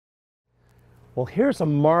Well, here's a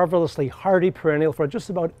marvelously hardy perennial for just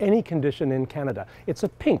about any condition in Canada. It's a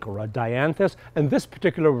pink, or a Dianthus, and this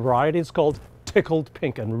particular variety is called Tickled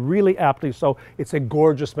Pink, and really aptly so. It's a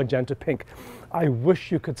gorgeous magenta pink. I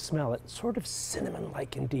wish you could smell it. Sort of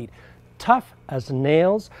cinnamon-like indeed. Tough as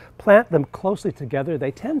nails. Plant them closely together.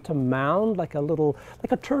 They tend to mound like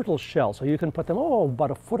a turtle shell. So you can put them,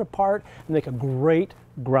 about a foot apart and make a great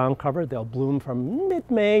ground cover. They'll bloom from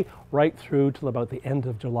mid-May right through till about the end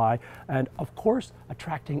of July. And of course,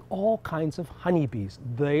 attracting all kinds of honeybees.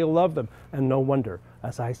 They love them. And no wonder,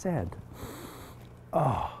 as I said.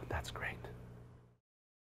 Oh, that's great.